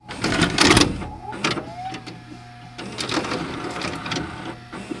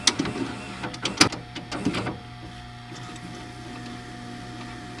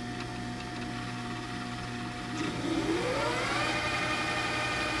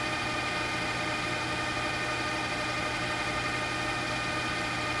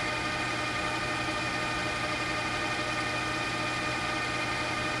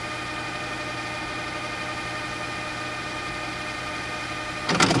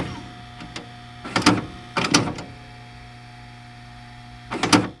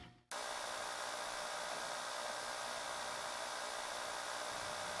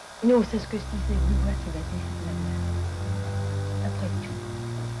Non, c'est ce que je disais. Oui, ouais, c'est la décision. Après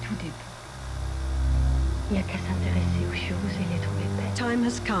tout dépend. Il n'y a qu'à s'intéresser aux choses et les trouver belles. Time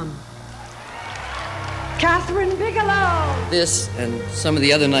has come. Catherine Bigelow! This and some of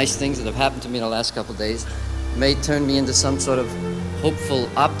the other nice things that have happened to me in the last couple of days may turn me into some sort of hopeful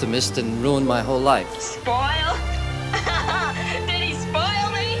optimist and ruin my whole life. Spoil? Did he spoil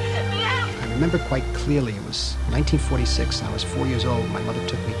me? I remember quite clearly it was 1946. I was 4 years old. My mother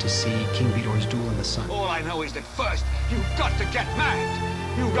took me to see King Vidor's Duel in the Sun. All I know is that first, you've got to get mad.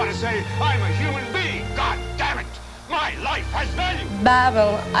 You've got to say, I'm a human being. God damn it. My life has value.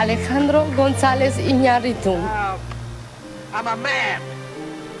 Babel, Alejandro González Iñárritu. I'm a man.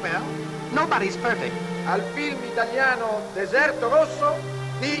 Well, nobody's perfect. Al film italiano Deserto Rosso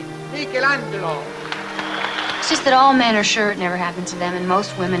di Michelangelo. It's just that all men are sure it never happened to them, and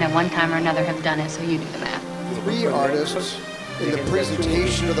most women at one time or another have done it, so you do the math. 3 artists in the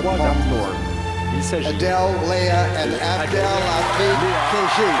presentation of the Palme d'Or. Adele, Leia, and Abdel Hafid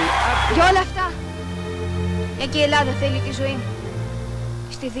Keji. Για όλα αυτά, μια και η Ελλάδα θέλει τη ζωή.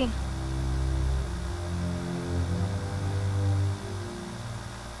 Στη δίνω.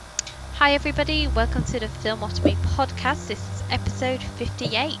 Hi everybody, welcome to the Filmotomy podcast. This is episode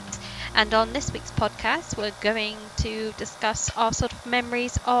 58, and on this week's podcast we're going to discuss our sort of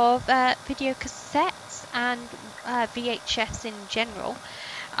memories of video cassettes and VHS in general.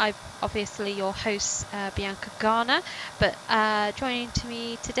 I'm obviously your host, Bianca Garner, but joining to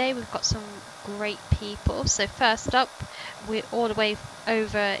me today we've got some great people. So first up, we're all the way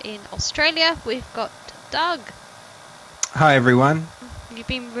over in Australia, we've got Doug. Hi everyone. You've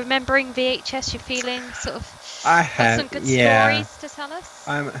been remembering VHS. You're feeling sort of I have some good stories to tell us.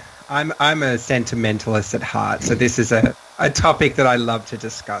 I'm a sentimentalist at heart, so this is a topic that I love to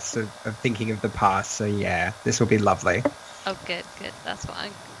discuss of thinking of the past. So yeah, this will be lovely. Oh, good. That's what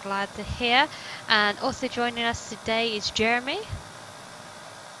I'm glad to hear. And also joining us today is Jeremy.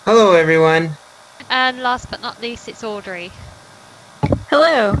 Hello everyone. And last but not least, it's Audrey.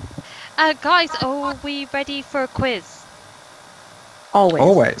 Hello. Guys, are we ready for a quiz?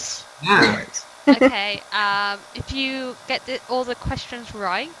 Always. Okay, if you get all the questions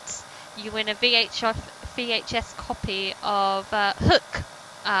right, you win a VHS copy of Hook.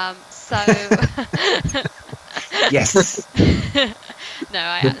 Yes. No,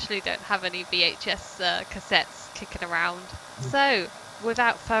 I actually don't have any VHS cassettes kicking around. So,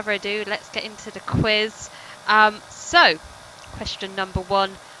 without further ado, let's get into the quiz. So, question number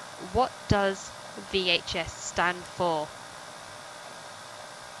 1, what does VHS stand for?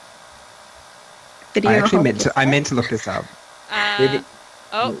 I meant to look this up. I'm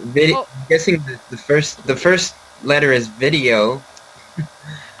guessing the first letter is video.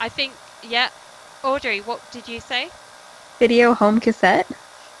 I think, yeah. Audrey, what did you say? Video home cassette.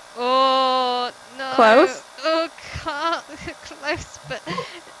 Oh, no. Close? Oh, close, but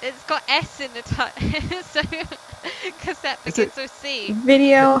it's got S in the title, so cassette begins with C.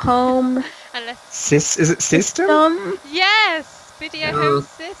 Video home. Unless is it system? Yes! Video home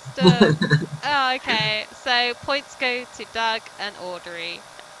system. Oh, okay. So points go to Doug and Audrey.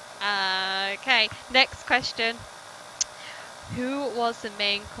 Okay, next question. Who was the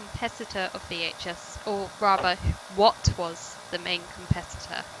main competitor of VHS? Or rather, what was the main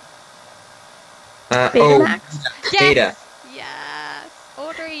competitor? Betamax. Beta. Yes.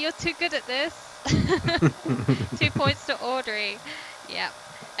 Audrey, you're too good at this. 2 points to Audrey. Yeah.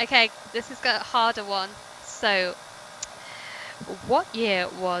 Okay, this has got a harder one. So, what year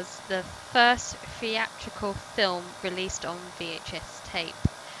was the first theatrical film released on VHS tape?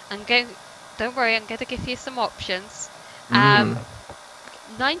 Don't worry, I'm going to give you some options.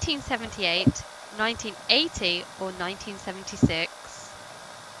 1978, 1980, or 1976?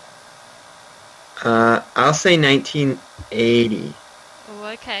 I'll say 1980. Oh,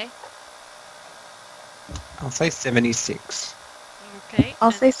 okay. I'll say 76. Okay.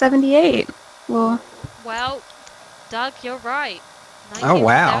 I'll say 78. Well, Doug, you're right. Oh,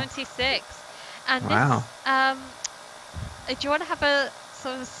 wow. 1976. And wow. This, do you want to have a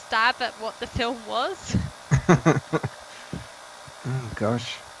sort of stab at what the film was? Oh,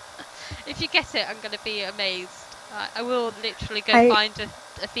 gosh. If you get it, I'm going to be amazed. I will literally go find a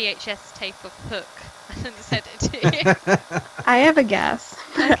VHS tape of Hook and send it to you. I have a guess.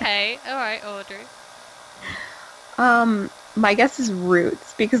 Okay. All right, Audrey. My guess is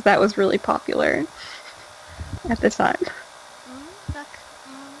Roots, because that was really popular at the time.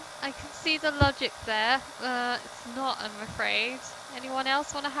 I can see the logic there. It's not, I'm afraid. Anyone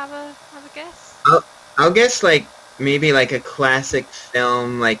else want to have a guess? I'll guess maybe a classic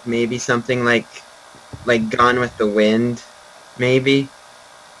film, maybe something like Gone with the Wind, maybe.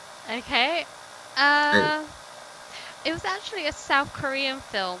 Okay. It was actually a South Korean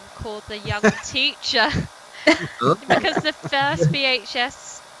film called The Young Teacher. Because the first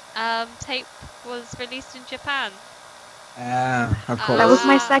VHS tape was released in Japan. Of course. That was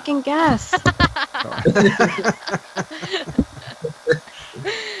my second guess.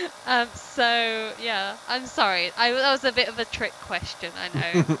 So yeah, I'm sorry. That was a bit of a trick question, I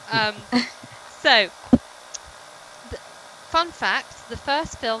know. So, fun fact: the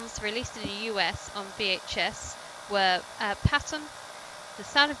first films released in the US on VHS were Patton, The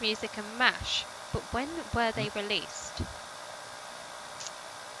Sound of Music, and MASH. But when were they released?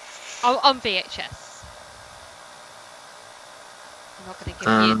 Oh, on VHS. I'm not going to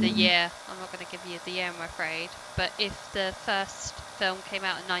give you the year. I'm not going to give you the year, I'm afraid. But if the first film came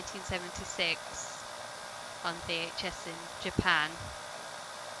out in 1976 on VHS in Japan.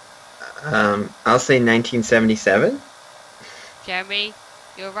 I'll say 1977. Jeremy,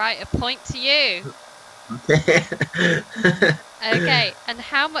 you're right. A point to you. Okay. Okay, and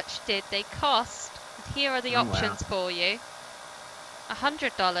how much did they cost? And here are the options for you.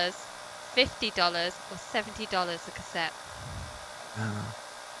 $100, $50, or $70 a cassette. I'm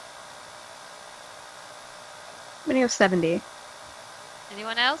gonna go 70.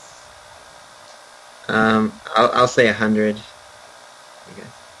 Anyone else? I'll say 100.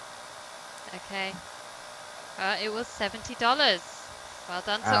 Okay. It was $70. Well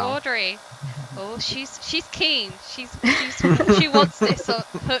done to Audrey. Oh, she's keen. She wants this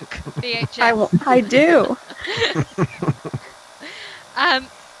hook VHS. I do.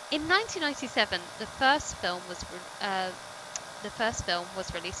 In 1997, the first film was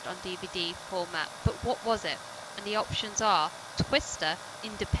released on DVD format. But what was it? And the options are Twister,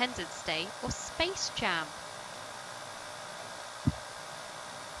 Independence Day, or Space Jam.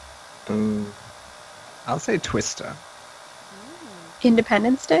 I'll say Twister.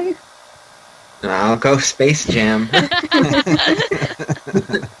 Independence Day? I'll go Space Jam.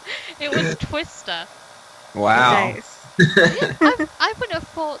 It was Twister. Wow. Nice. I wouldn't have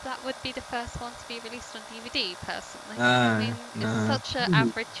thought that would be the first one to be released on DVD, personally. I mean, it's such an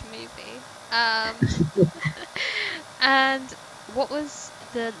average movie. And what was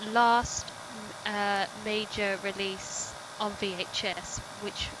the last major release on VHS,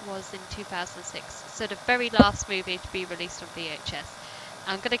 which was in 2006? So the very last movie to be released on VHS.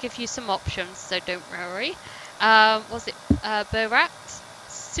 I'm going to give you some options, so don't worry. Was it Borat,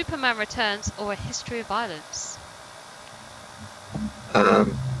 Superman Returns, or A History of Violence?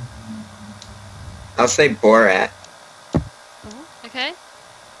 I'll say Borat. Oh, okay.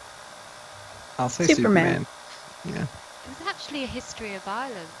 I'll say Superman. Yeah. It was actually A History of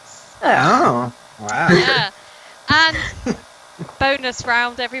Violence. Oh, wow. Yeah. And bonus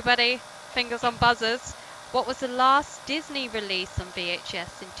round, everybody. Fingers on buzzers. What was the last Disney release on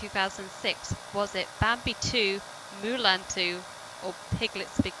VHS in 2006? Was it Bambi 2, Mulan 2, or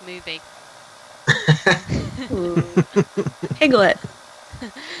Piglet's Big Movie? Piglet.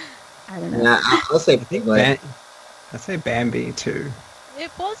 I don't know. Yeah, I'll say Piglet. I'll say Bambi too.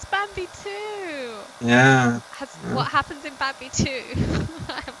 It was Bambi 2. Yeah. What happens in Bambi 2?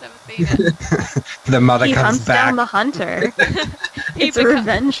 I have never seen it. The mother he comes hunts back. down the hunter. It's a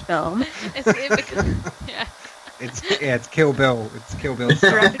revenge film. It's Kill Bill. It's Kill Bill.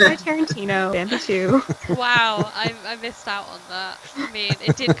 Directed by Tarantino. Bambi 2. Wow, I missed out on that. I mean,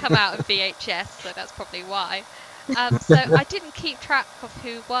 it did come out in VHS, so that's probably why. So I didn't keep track of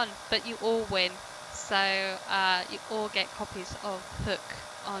who won, but you all win. So you all get copies of Hook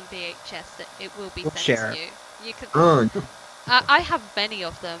on VHS that it will be sent to you. You can. I have many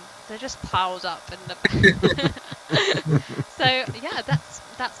of them. They're just piled up in the. So yeah,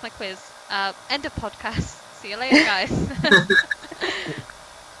 that's my quiz. End of podcast. See you later, guys.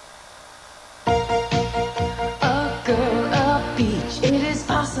 A girl, a beach. It is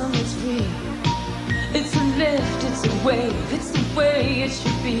awesome. It's real. It's a lift. It's a wave. It's the way it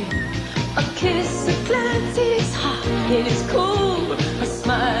should be. A kiss, a glance, it's hot, it is cool. A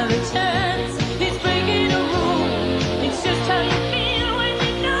smile, a chance, it's breaking a rule. It's just how you feel when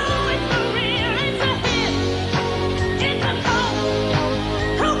you know it's for real. It's a hit, it's a call.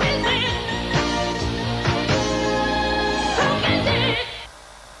 Who is it? Who is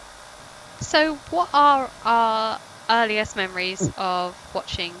it? So, what are our earliest memories of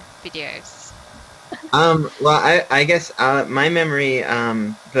watching videos? Well, I guess my memory,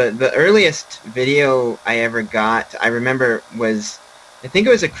 the earliest video I ever got, I remember was, I think it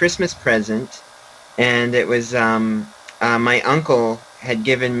was a Christmas present, and it was my uncle had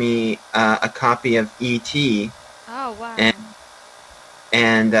given me a copy of E.T. Oh wow!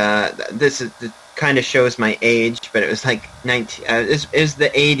 And this is kind of shows my age, but it was like it was the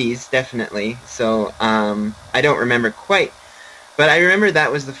 80s, definitely. So I don't remember quite. But I remember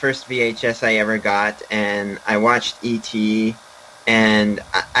that was the first VHS I ever got, and I watched E.T., and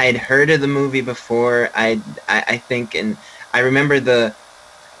I'd heard of the movie before, I think, and I remember the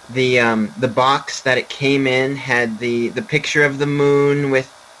box that it came in had the picture of the moon with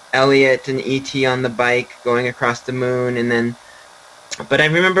Elliot and E.T. on the bike going across the moon, and then, but I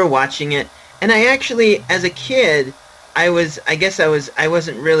remember watching it, and I actually, as a kid, I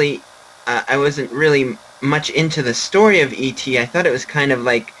wasn't really much into the story of E.T. I thought it was kind of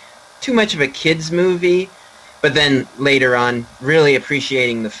like too much of a kid's movie, but then later on, really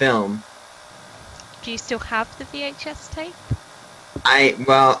appreciating the film. Do you still have the VHS tape?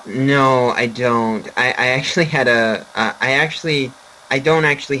 No, I don't. I actually had I don't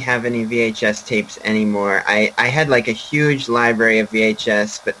actually have any VHS tapes anymore. I had like a huge library of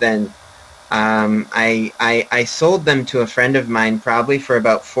VHS, but then I sold them to a friend of mine probably for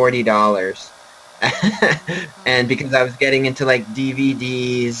about $40. And because I was getting into like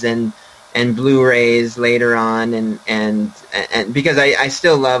DVDs and Blu-rays later on, and because I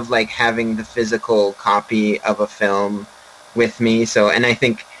still love like having the physical copy of a film with me. So, and I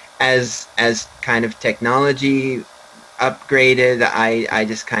think as kind of technology upgraded, I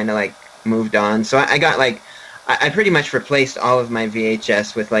just kind of like moved on. So I got like, I pretty much replaced all of my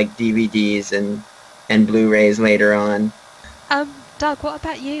VHS with like DVDs and Blu-rays later on. Doug, what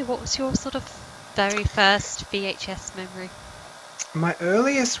about you? What was your sort of very first VHS memory? My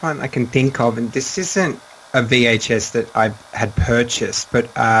earliest one I can think of, and this isn't a VHS that I had purchased, but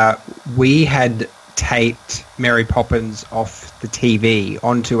we had taped Mary Poppins off the TV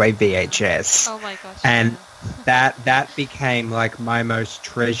onto a VHS. Oh my gosh. And that became like my most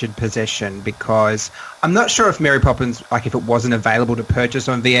treasured possession, because I'm not sure if Mary Poppins, like if it wasn't available to purchase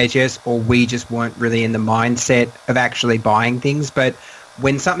on VHS, or we just weren't really in the mindset of actually buying things, but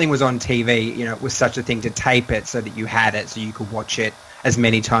when something was on TV, you know, it was such a thing to tape it so that you had it, so you could watch it as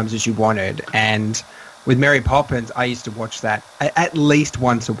many times as you wanted. And with Mary Poppins, I used to watch that at least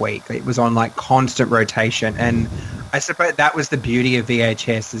once a week. It was on like constant rotation. And I suppose that was the beauty of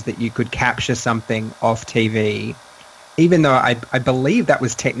VHS, is that you could capture something off TV, even though I believe that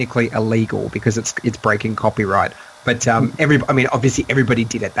was technically illegal because it's breaking copyright. But obviously everybody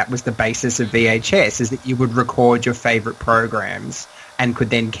did it. That was the basis of VHS, is that you would record your favorite programs and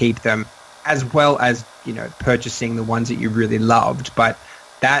could then keep them, as well as, you know, purchasing the ones that you really loved. But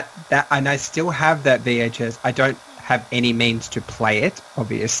that and I still have that VHS. I don't have any means to play it,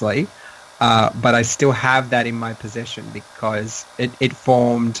 obviously, but I still have that in my possession, because it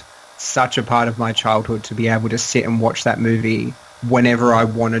formed such a part of my childhood to be able to sit and watch that movie whenever I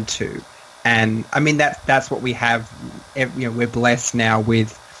wanted to. And I mean, that's what we have. You know, we're blessed now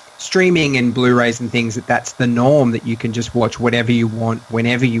with streaming and Blu-rays and things, that's the norm, that you can just watch whatever you want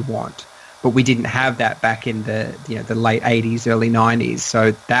whenever you want. But we didn't have that back in the late 80s, early 90s.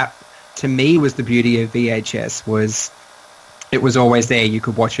 So that, to me, was the beauty of VHS, was it was always there. You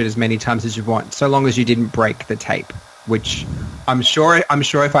could watch it as many times as you want, so long as you didn't break the tape, which I'm sure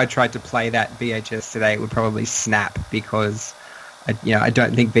if I tried to play that VHS today, it would probably snap, because I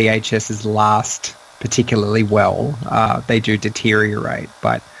don't think VHSs last particularly well. They do deteriorate,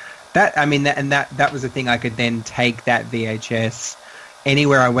 but that was the thing. I could then take that VHS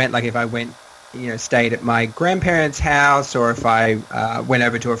anywhere I went. Like if I went, stayed at my grandparents' house, or if I went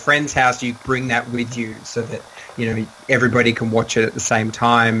over to a friend's house, you bring that with you so that, everybody can watch it at the same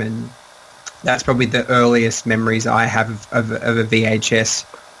time. And that's probably the earliest memories I have of a VHS,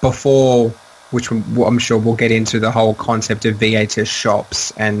 before, which I'm sure we'll get into the whole concept of VHS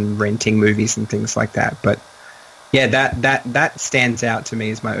shops and renting movies and things like that. But yeah, that stands out to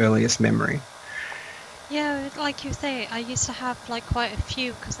me as my earliest memory. Yeah, like you say, I used to have like quite a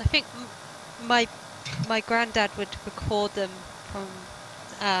few, because I think my granddad would record them from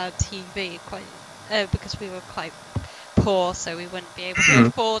TV because we were quite poor, so we wouldn't be able to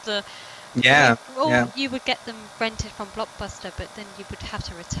afford the. Yeah. You would get them rented from Blockbuster, but then you would have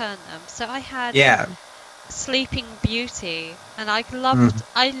to return them. So I had Sleeping Beauty, and I loved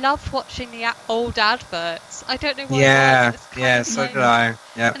watching the old adverts. I don't know why. Yeah, so did I.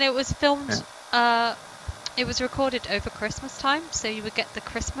 Yeah. And it was filmed. It was recorded over Christmas time, so you would get the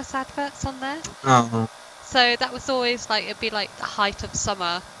Christmas adverts on there. Oh. So that was always like, it'd be like the height of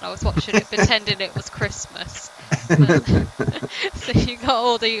summer. I was watching it, pretending it was Christmas. So you got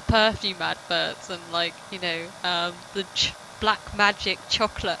all the perfume adverts and the Black Magic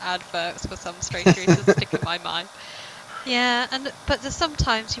chocolate adverts for some strange reason stick in my mind. Yeah, but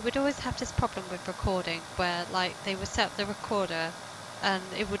sometimes you would always have this problem with recording, where like they would set up the recorder and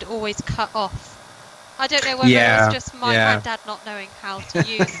it would always cut off I don't know whether it was just my granddad not knowing how to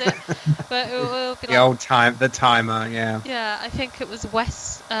use it, but it will be the like the timer, yeah. Yeah, I think it was not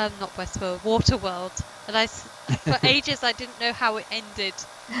Westworld, Waterworld, and for ages I didn't know how it ended.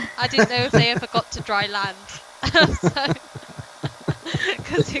 I didn't know if they ever got to dry land,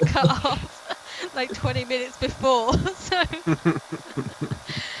 because it cut off like 20 minutes before. So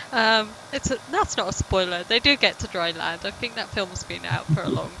that's not a spoiler. They do get to dry land. I think that film's been out for a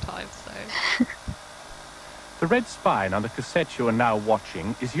long time. So. The red spine on the cassette you are now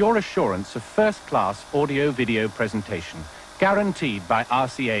watching is your assurance of first-class audio-video presentation, guaranteed by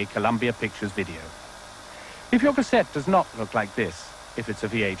RCA Columbia Pictures Video. If your cassette does not look like this, if it's a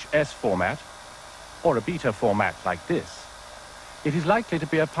VHS format, or a beta format like this, it is likely to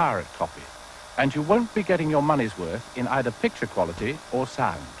be a pirate copy, and you won't be getting your money's worth in either picture quality or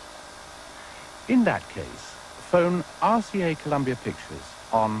sound. In that case, phone RCA Columbia Pictures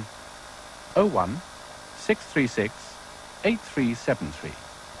on 01-636-8373.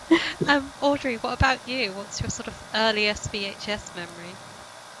 Audrey, what about you? What's your sort of earliest VHS memory?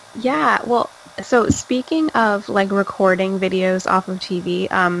 Yeah, well, so speaking of like recording videos off of TV,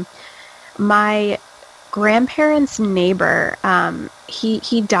 my grandparents' neighbor,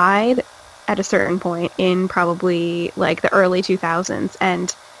 he died at a certain point in probably like the early 2000s,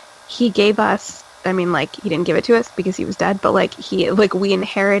 and he gave us, I mean, like, he didn't give it to us because he was dead, but we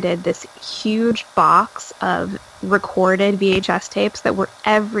inherited this huge box of recorded VHS tapes that were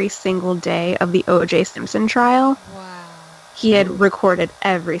every single day of the O.J. Simpson trial. Wow. He had recorded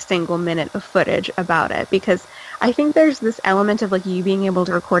every single minute of footage about it, because I think there's this element of like you being able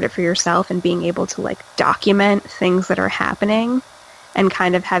to record it for yourself and being able to like document things that are happening and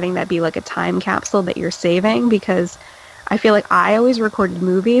kind of having that be like a time capsule that you're saving, because I feel like I always recorded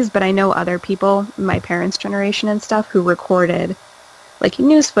movies, but I know other people, my parents' generation and stuff, who recorded like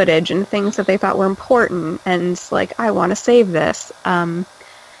news footage and things that they thought were important, and like, I want to save this. So I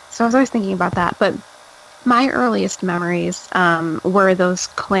was always thinking about that. But my earliest memories were those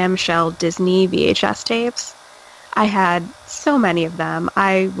clamshell Disney VHS tapes. I had so many of them.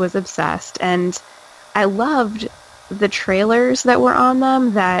 I was obsessed, and I loved the trailers that were on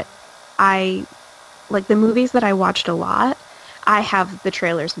them. That like the movies that I watched a lot, I have the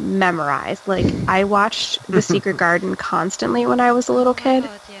trailers memorized. Like, I watched The Secret Garden constantly when I was a little kid.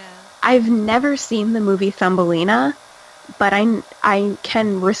 God, yeah. I've never seen the movie Thumbelina, but I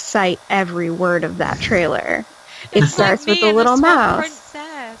can recite every word of that trailer. It starts with the little mouse.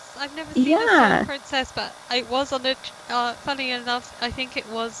 Princess. I've never seen the Swan Princess, but it was on the. Funny enough, I think it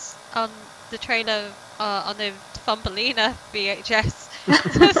was on the trailer on the Thumbelina VHS.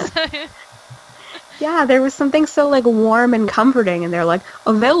 So, yeah, there was something so like warm and comforting, and they're like,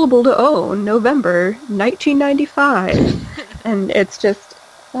 available to own November 1995, and it's just,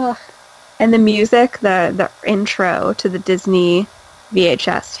 and the music, the intro to the Disney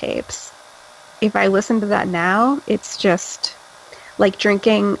VHS tapes. If I listen to that now, it's just like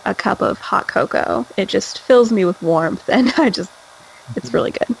drinking a cup of hot cocoa. It just fills me with warmth, and it's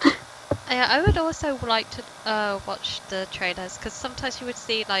really good. Yeah, I would also like to watch the trailers, because sometimes you would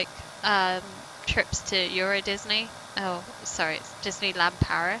see like trips to Euro Disney. Oh, sorry, it's Disneyland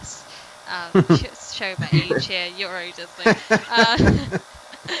Paris. Just show my age here, Euro Disney.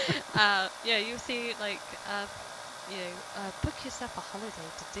 Yeah, you see like book yourself a holiday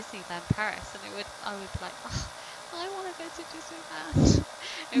to Disneyland Paris, and I would be like, oh, I want to go to Disneyland.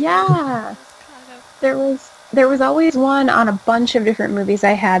 Yeah, there was always one on a bunch of different movies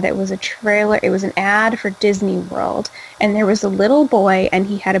I had that was a trailer. It was an ad for Disney World, and there was a little boy, and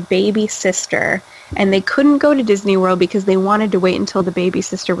he had a baby sister, and they couldn't go to Disney World because they wanted to wait until the baby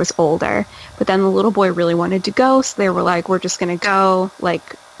sister was older. But then the little boy really wanted to go, so they were like, we're just going to go,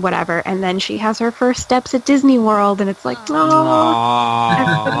 like, whatever. And then she has her first steps at Disney World, and it's like, oh,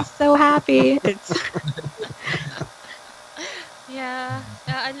 everybody's so happy. It's yeah,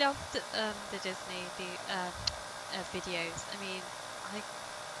 I loved the Disney videos. I mean,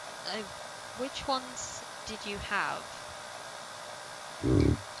 which ones did you have?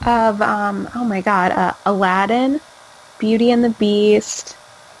 Of oh my god, Aladdin, Beauty and the Beast,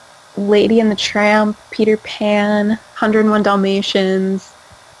 Lady and the Tramp, Peter Pan, 101 Dalmatians.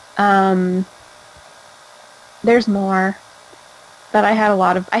 There's more, but I had a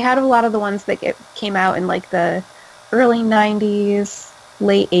lot of the ones that came out in like the early 90s,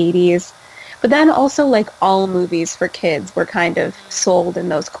 late 80s. But then also like all movies for kids were kind of sold in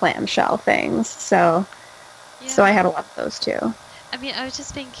those clamshell things. So I had a lot of those too. I mean, I was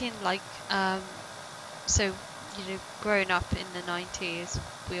just thinking, like, so, growing up in the 90s,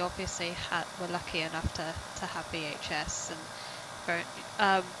 we obviously were lucky enough to have VHS, and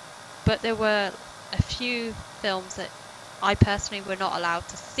but there were a few films that I personally were not allowed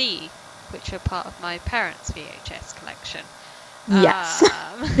to see, which were part of my parents' VHS collection. Yes.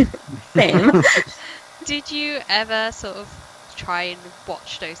 Same. Did you ever sort of try and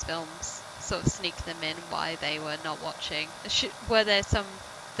watch those films, sort of sneak them in while they were not watching? Were there some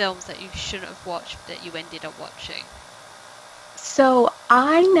films that you shouldn't have watched that you ended up watching? So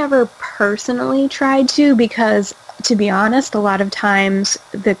I never personally tried to because, to be honest, a lot of times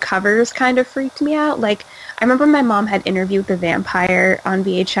the covers kind of freaked me out. Like, I remember my mom had Interview with the Vampire on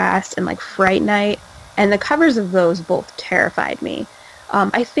VHS and, like, Fright Night, and the covers of those both terrified me.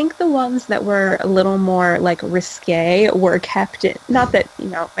 I think the ones that were a little more, like, risque were kept in, not that, you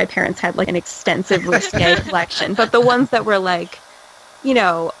know, my parents had, like, an extensive risque collection, but the ones that were, like, you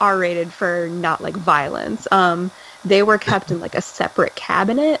know, R-rated for not, like, violence, they were kept in, like, a separate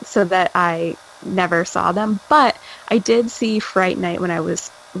cabinet so that I never saw them. But I did see Fright Night when I was,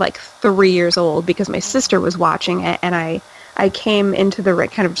 like, 3 years old because my sister was watching it, and I came into the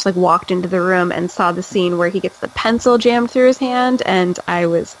kind of just, like, walked into the room and saw the scene where he gets the pencil jammed through his hand, and I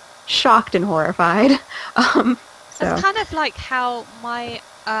was shocked and horrified. It's kind of like how my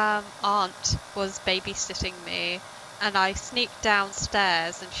aunt was babysitting me, and I sneaked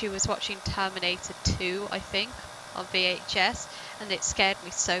downstairs, and she was watching Terminator 2, I think, on VHS, and it scared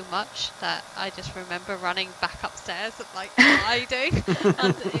me so much that I just remember running back upstairs and, like, hiding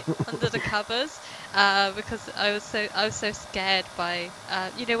under the covers because I was so scared by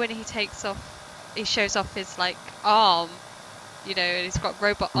you know, when he shows off his, like, arm, you know, and he's got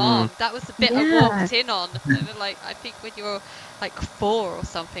robot arm. That was the bit I walked in on, and, like, I think when you're like 4 or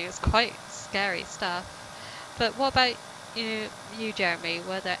something, it's quite scary stuff. But what about you, Jeremy?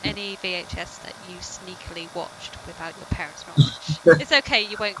 Were there any VHS that you sneakily watched without your parents' knowledge? It's okay,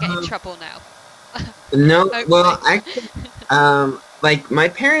 you won't get in trouble now. No, well, actually, like, my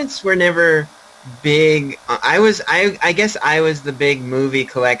parents were never big. I guess I was the big movie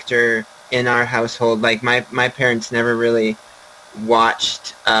collector in our household. Like, my parents never really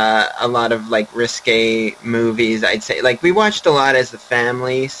watched a lot of, like, risque movies, I'd say. Like, we watched a lot as a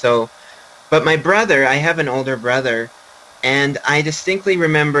family, so. But my brother, I have an older brother, and I distinctly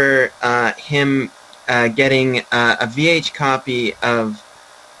remember him getting a VH copy of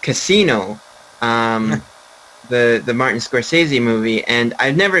Casino, the Martin Scorsese movie, and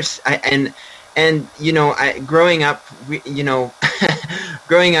I've never and you know, growing up, we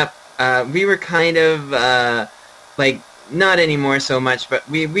were kind of like, not anymore so much, but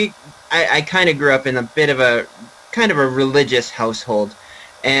I kind of grew up in a bit of a kind of a religious household.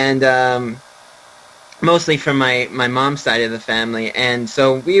 And mostly from my mom's side of the family, and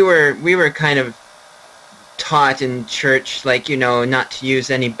so we were kind of taught in church, like, you know, not to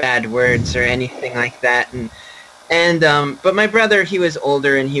use any bad words or anything like that. And but my brother, he was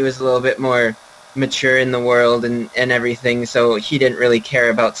older and he was a little bit more mature in the world and everything, so he didn't really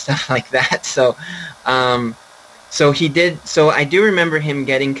care about stuff like that. So I do remember him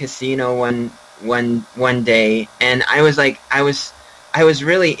getting Casino one day, and I was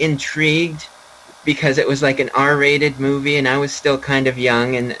really intrigued because it was like an R-rated movie, and I was still kind of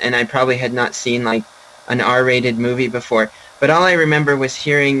young, and I probably had not seen, like, an R-rated movie before. But all I remember was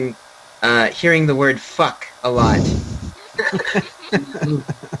hearing the word "fuck" a lot.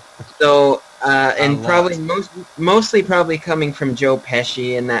 So and probably mostly probably coming from Joe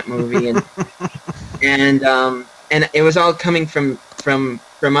Pesci in that movie, and it was all coming from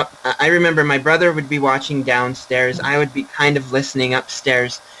up. I remember my brother would be watching downstairs. I would be kind of listening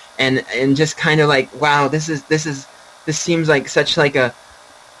upstairs, and just kind of like, wow, this seems like such like a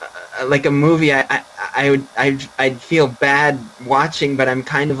movie. I'd feel bad watching, but I'm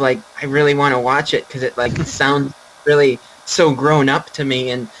kind of like, I really want to watch it because it, like, sounds really so grown up to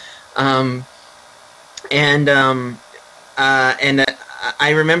me. And I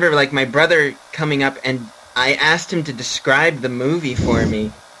remember, like, my brother coming up, and I asked him to describe the movie for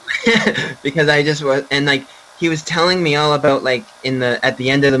me because I just was, and, like, he was telling me all about, like, at the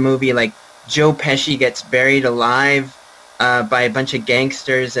end of the movie, like, Joe Pesci gets buried alive by a bunch of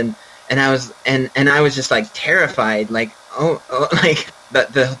gangsters, and I was just, like, terrified, like, oh like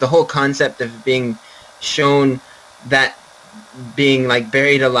the whole concept of being shown that being, like,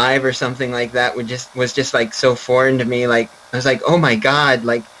 buried alive or something like that was just like so foreign to me. Like, I was like, oh my god,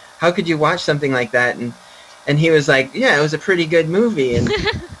 like, how could you watch something like that? And he was like, yeah, it was a pretty good movie. And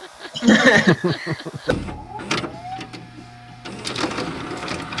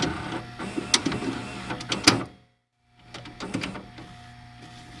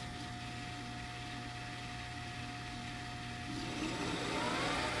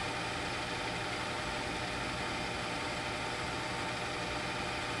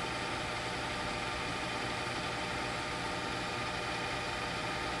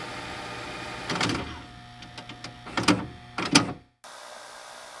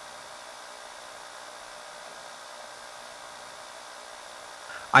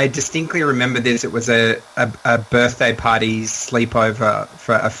I distinctly remember this. It was a birthday party sleepover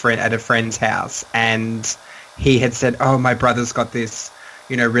for a friend at a friend's house, and he had said, "Oh, my brother's got this,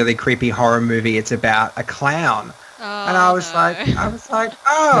 really creepy horror movie. It's about a clown." And I was like,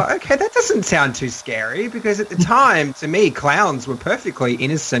 oh, okay, that doesn't sound too scary, because at the time, to me, clowns were perfectly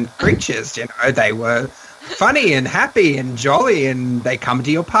innocent creatures. They were funny and happy and jolly, and they come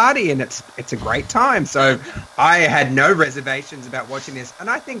to your party, and it's a great time. So I had no reservations about watching this, and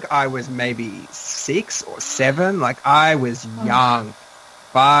I think I was maybe 6 or 7. Like, I was young,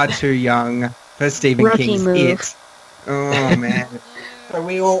 far too young for Stephen King's It. Oh man. So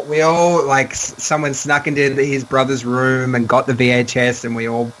we all like, someone snuck into his brother's room and got the VHS, and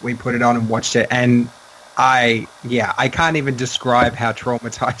we put it on and watched it, and I can't even describe how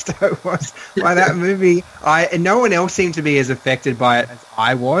traumatized I was by that movie. And no one else seemed to be as affected by it as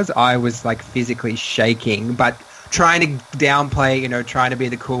I was. I was like physically shaking, but trying to downplay, trying to be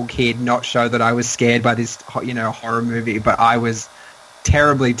the cool kid, not show that I was scared by this, horror movie, but I was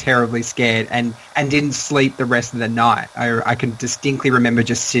terribly, terribly scared and didn't sleep the rest of the night. I can distinctly remember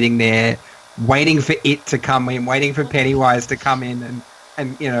just sitting there waiting for it to come in, waiting for Pennywise to come in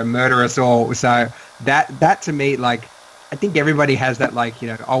and murder us all. So that to me, like, I think everybody has that, like,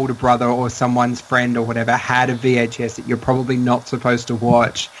 older brother or someone's friend or whatever had a VHS that you're probably not supposed to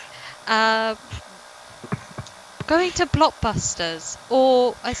watch. Going to Blockbusters,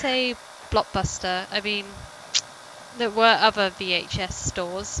 or I say Blockbuster, I mean, there were other VHS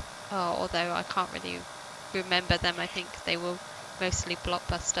stores, although I can't really remember them. I think they were mostly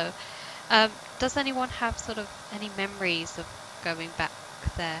Blockbuster. Does anyone have sort of any memories of going back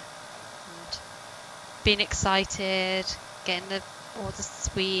there and being excited, getting all the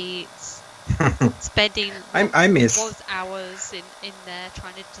sweets, spending I miss hours in there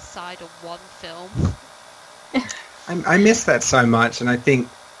trying to decide on one film? I miss that so much, and I think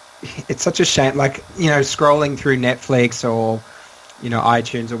it's such a shame, like, scrolling through Netflix or,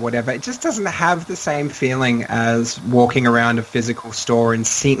 iTunes or whatever, it just doesn't have the same feeling as walking around a physical store and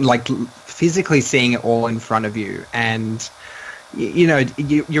seeing, like, physically seeing it all in front of you. And,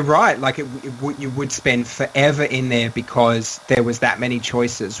 you're right, like, you would spend forever in there because there was that many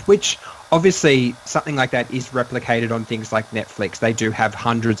choices, which obviously something like that is replicated on things like Netflix. They do have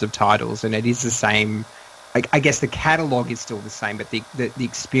hundreds of titles, and it is the same. I guess the catalogue is still the same, but the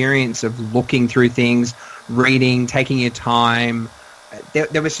experience of looking through things, reading, taking your time,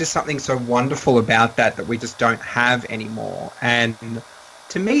 there was just something so wonderful about that we just don't have anymore. And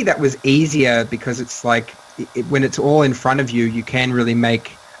to me, that was easier because it's like, when it's all in front of you, you can really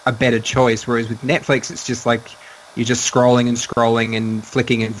make a better choice. Whereas with Netflix, it's just like you're just scrolling and scrolling and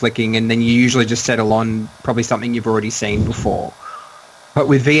flicking, and then you usually just settle on probably something you've already seen before. But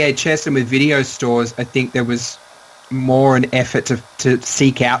with VHS and with video stores, I think there was more an effort to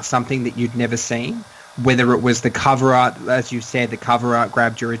seek out something that you'd never seen, whether it was the cover art, as you said, the cover art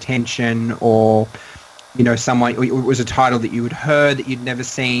grabbed your attention, or, it was a title that you had heard that you'd never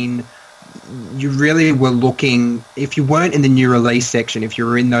seen. You really were looking, if you weren't in the new release section, if you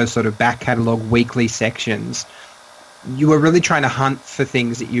were in those sort of back catalogue weekly sections, you were really trying to hunt for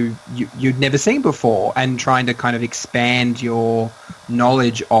things that you'd never seen before, and trying to kind of expand your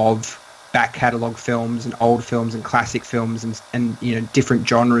knowledge of back catalogue films and old films and classic films and different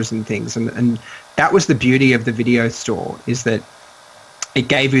genres and things. And that was the beauty of the video store, is that it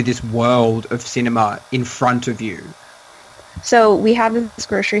gave you this world of cinema in front of you. So we have this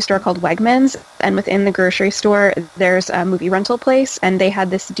grocery store called Wegmans, and within the grocery store, there's a movie rental place, and they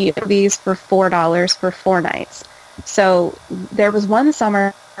had this deal of these for $4 for 4 nights. So there was one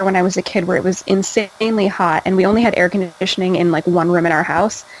summer when I was a kid where it was insanely hot, and we only had air conditioning in like one room in our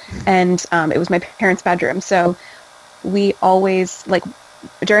house, and it was my parents' bedroom. So we always, like,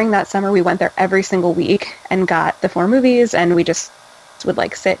 during that summer, we went there every single week and got the 4 movies, and we just would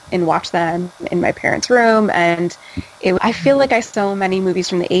like sit and watch them in my parents' room. And I feel like I saw many movies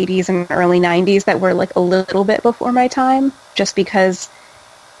from the 80s and early 90s that were like a little bit before my time, just because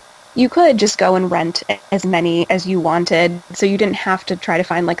you could just go and rent as many as you wanted, so you didn't have to try to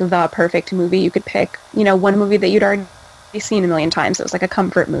find like the perfect movie. You could pick, one movie that you'd already seen a million times. It was like a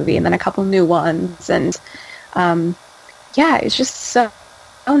comfort movie, and then a couple new ones. And it's just so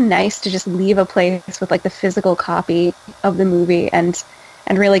nice to just leave a place with like the physical copy of the movie and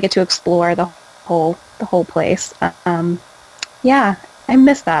really get to explore the whole place. I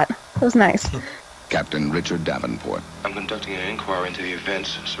miss that. It was nice. Captain Richard Davenport. I'm conducting an inquiry into the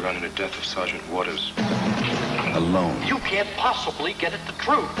events surrounding the death of Sergeant Waters. Alone. You can't possibly get at the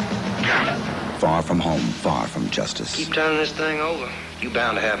truth. far from home, far from justice. Keep turning this thing over. You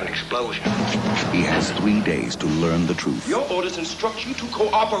bound to have an explosion. He has 3 days to learn the truth. Your orders instruct you to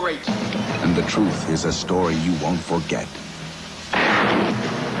cooperate. And the truth is a story you won't forget.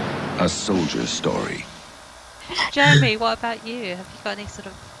 A soldier's story. Jeremy, what about you? Have you got any sort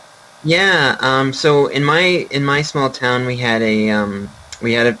of... Yeah, so in my small town we had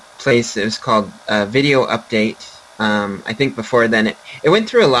a place. It was called Video Update. I think before then it went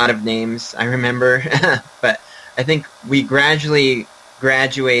through a lot of names, I remember, but I think we gradually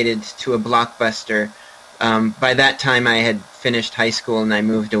graduated to a Blockbuster. By that time I had finished high school and I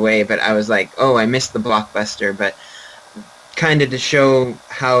moved away, but I was like, oh, I missed the Blockbuster. But kind of to show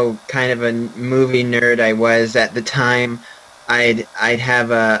how kind of a movie nerd I was at the time, I'd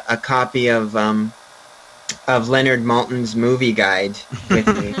have a copy of Leonard Maltin's movie guide with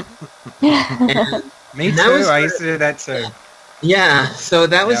me. Me too. I used to do that too. Yeah, so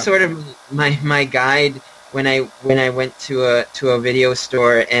that was sort of my guide when I went to a video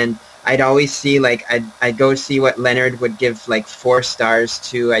store, and I'd always see, like, I'd go see what Leonard would give like 4 stars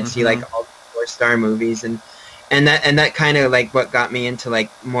to. I'd see like all the 4-star movies, and that kind of like what got me into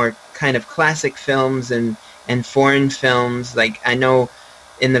like more kind of classic films and foreign films. Like, I know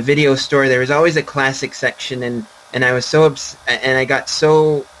in the video store there was always a classic section, and I was so and I got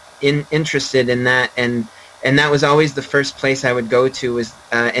so interested in that, and that was always the first place I would go to, was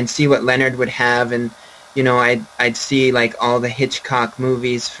and see what Leonard would have. And you know, I'd see like all the Hitchcock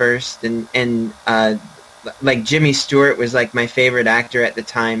movies first, and like Jimmy Stewart was like my favorite actor at the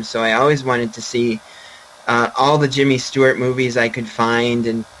time, so I always wanted to see all the Jimmy Stewart movies I could find.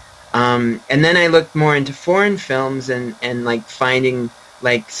 And then I looked more into foreign films, and like finding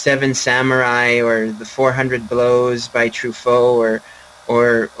like Seven Samurai or The 400 Blows by Truffaut,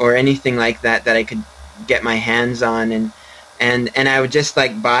 or anything like that I could get my hands on, and I would just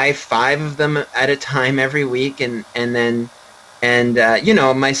like buy 5 of them at a time every week, and you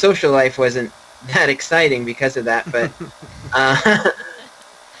know, my social life wasn't that exciting because of that, but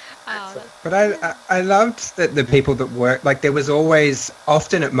but I loved that the people that worked, like, there was always,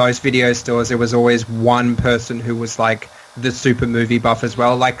 often at most video stores, there was always one person who was like the super movie buff as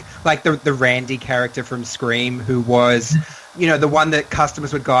well, like the Randy character from Scream, who was, you know, the one that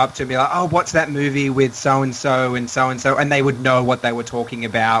customers would go up to and be like, oh, what's that movie with so-and-so and so-and-so, and they would know what they were talking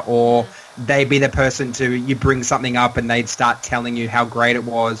about, or they'd be the person to, you bring something up and they'd start telling you how great it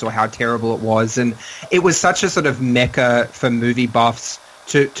was or how terrible it was. And it was such a sort of mecca for movie buffs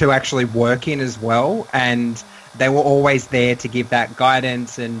to actually work in as well, and they were always there to give that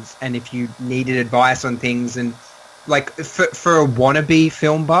guidance, and if you needed advice on things. And like for a wannabe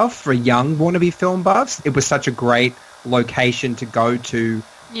film buff, for a young wannabe film buffs, it was such a great location to go to.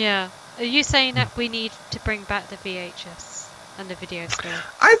 Yeah. Are you saying that we need to bring back the VHS and the video store?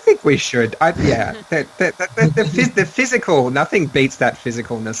 I think we should. The physical, nothing beats that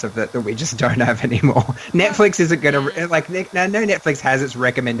physicalness of it that we just don't have anymore. Netflix isn't going to, like, I know Netflix has its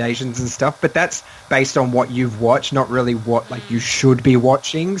recommendations and stuff, but that's based on what you've watched, not really what, like, you should be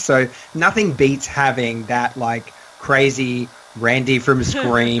watching. So nothing beats having that, like, crazy Randy from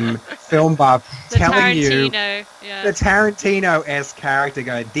Scream film buff telling you the Tarantino-esque character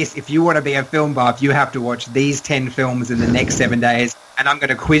go, this, if you want to be a film buff, you have to watch these 10 films in the next 7 days, and I'm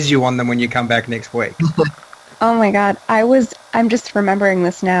going to quiz you on them when you come back next week. Oh my god, I'm just remembering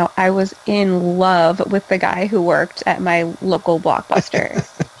this now. I was in love with the guy who worked at my local Blockbuster.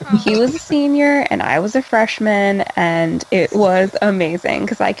 He was a senior and I was a freshman, and it was amazing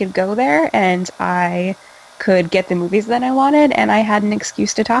because I could go there and I could get the movies that I wanted, and I had an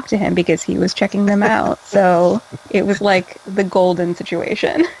excuse to talk to him because he was checking them out. So it was like the golden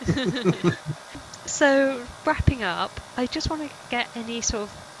situation. So wrapping up, I just want to get any sort of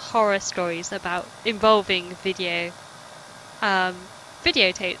horror stories about involving videotapes,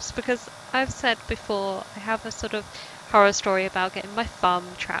 because I've said before I have a sort of horror story about getting my thumb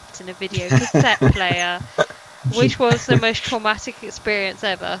trapped in a video cassette player, which was the most traumatic experience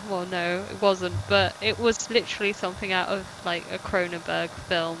ever. Well, no, it wasn't, but it was literally something out of like a Cronenberg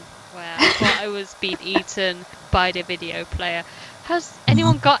film where I thought I was being eaten by the video player. Has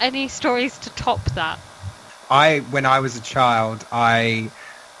anyone got any stories to top that? When I was a child, I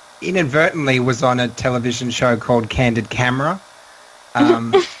inadvertently was on a television show called Candid Camera.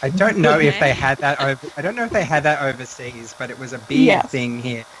 I don't know if they had that overseas, but it was a big thing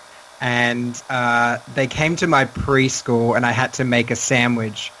here. And they came to my preschool, and I had to make a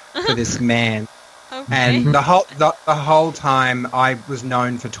sandwich for this man. Okay. And the whole time I was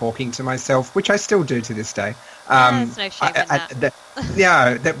known for talking to myself, which I still do to this day. There's no shame in that.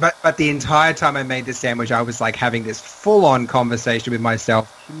 But the entire time I made this sandwich, I was like having this full-on conversation with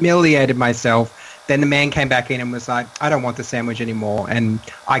myself, humiliated myself, Then the man came back in and was like, I don't want the sandwich anymore. And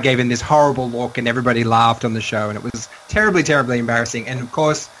I gave him this horrible look and everybody laughed on the show and it was terribly, terribly embarrassing. And of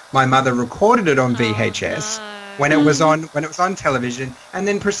course, my mother recorded it on VHS when it was on television and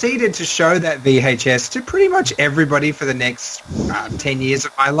then proceeded to show that VHS to pretty much everybody for the next 10 years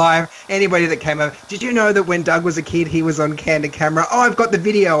of my life. Anybody that came over, did you know that when Doug was a kid, he was on candid camera? Oh, I've got the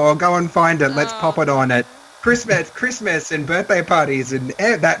video. I'll go and find it. Let's pop it on it. Christmas and birthday parties and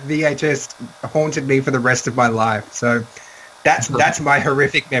that VHS haunted me for the rest of my life. So that's my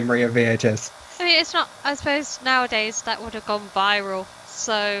horrific memory of VHS. I mean, it's not. I suppose nowadays that would have gone viral.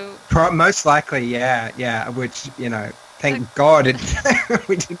 So most likely, yeah. Which thank God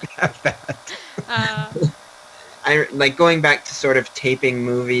we didn't have that. I like going back to sort of taping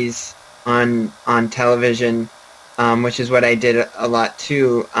movies on television, which is what I did a lot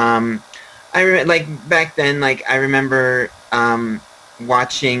too. Back then, I remember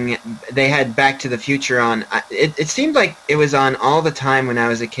watching. They had Back to the Future on. It seemed like it was on all the time when I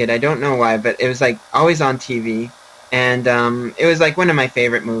was a kid. I don't know why, but it was always on TV, and it was one of my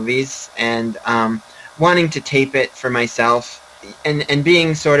favorite movies. And wanting to tape it for myself, and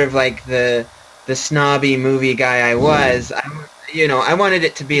being sort of the snobby movie guy I was, I wanted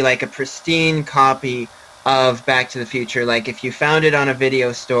it to be a pristine copy of Back to the Future. If you found it on a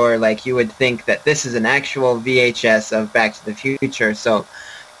video store, you would think that this is an actual VHS of Back to the Future. So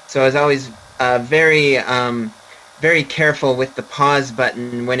I was always very very careful with the pause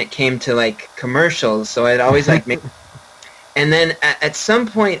button when it came to commercials. So I'd always make. And then at some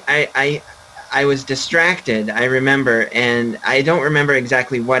point I was distracted, I remember, and I don't remember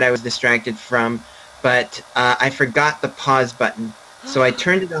exactly what I was distracted from, but I forgot the pause button. So I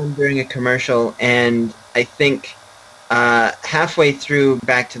turned it on during a commercial, and I think halfway through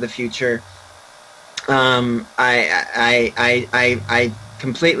Back to the Future, I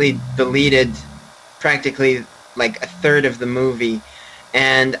completely deleted practically a third of the movie,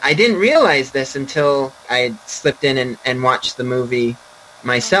 and I didn't realize this until I slipped in and watched the movie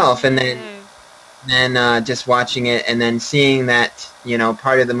myself, and then just watching it and then seeing that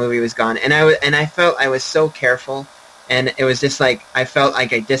part of the movie was gone, and I felt I was so careful. And it was just I felt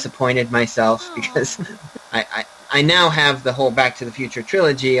like I disappointed myself because I now have the whole Back to the Future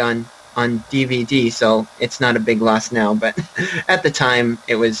trilogy on DVD, so it's not a big loss now. But at the time,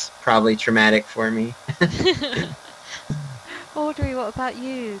 it was probably traumatic for me. Audrey, what about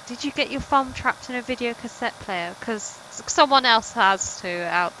you? Did you get your thumb trapped in a video cassette player? Because someone else has to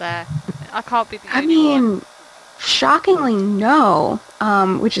out there. I can't be the only one. Shockingly, no,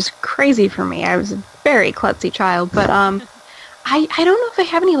 which is crazy for me. I was a very klutzy child, but I don't know if I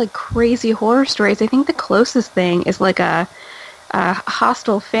have any crazy horror stories. I think the closest thing is a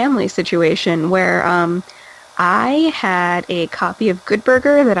hostile family situation where I had a copy of Good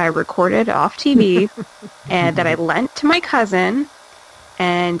Burger that I recorded off TV and that I lent to my cousin,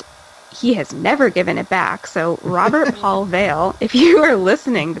 and he has never given it back. So Robert Paul Vale, if you are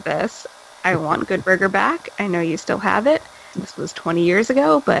listening to this, I want Good Burger back. I know you still have it. This was 20 years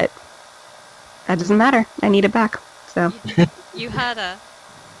ago, but that doesn't matter. I need it back. So you had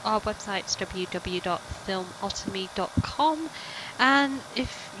our website's www.filmotomy.com, and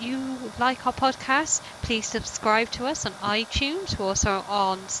if you like our podcast, please subscribe to us on iTunes. We're also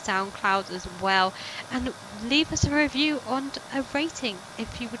on SoundCloud as well, and leave us a review and a rating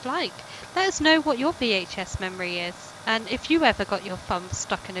if you would like. Let us know what your VHS memory is, and if you ever got your thumb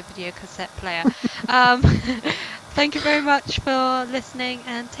stuck in a video cassette player. Thank you very much for listening,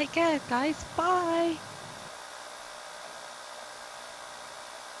 and take care, guys. Bye.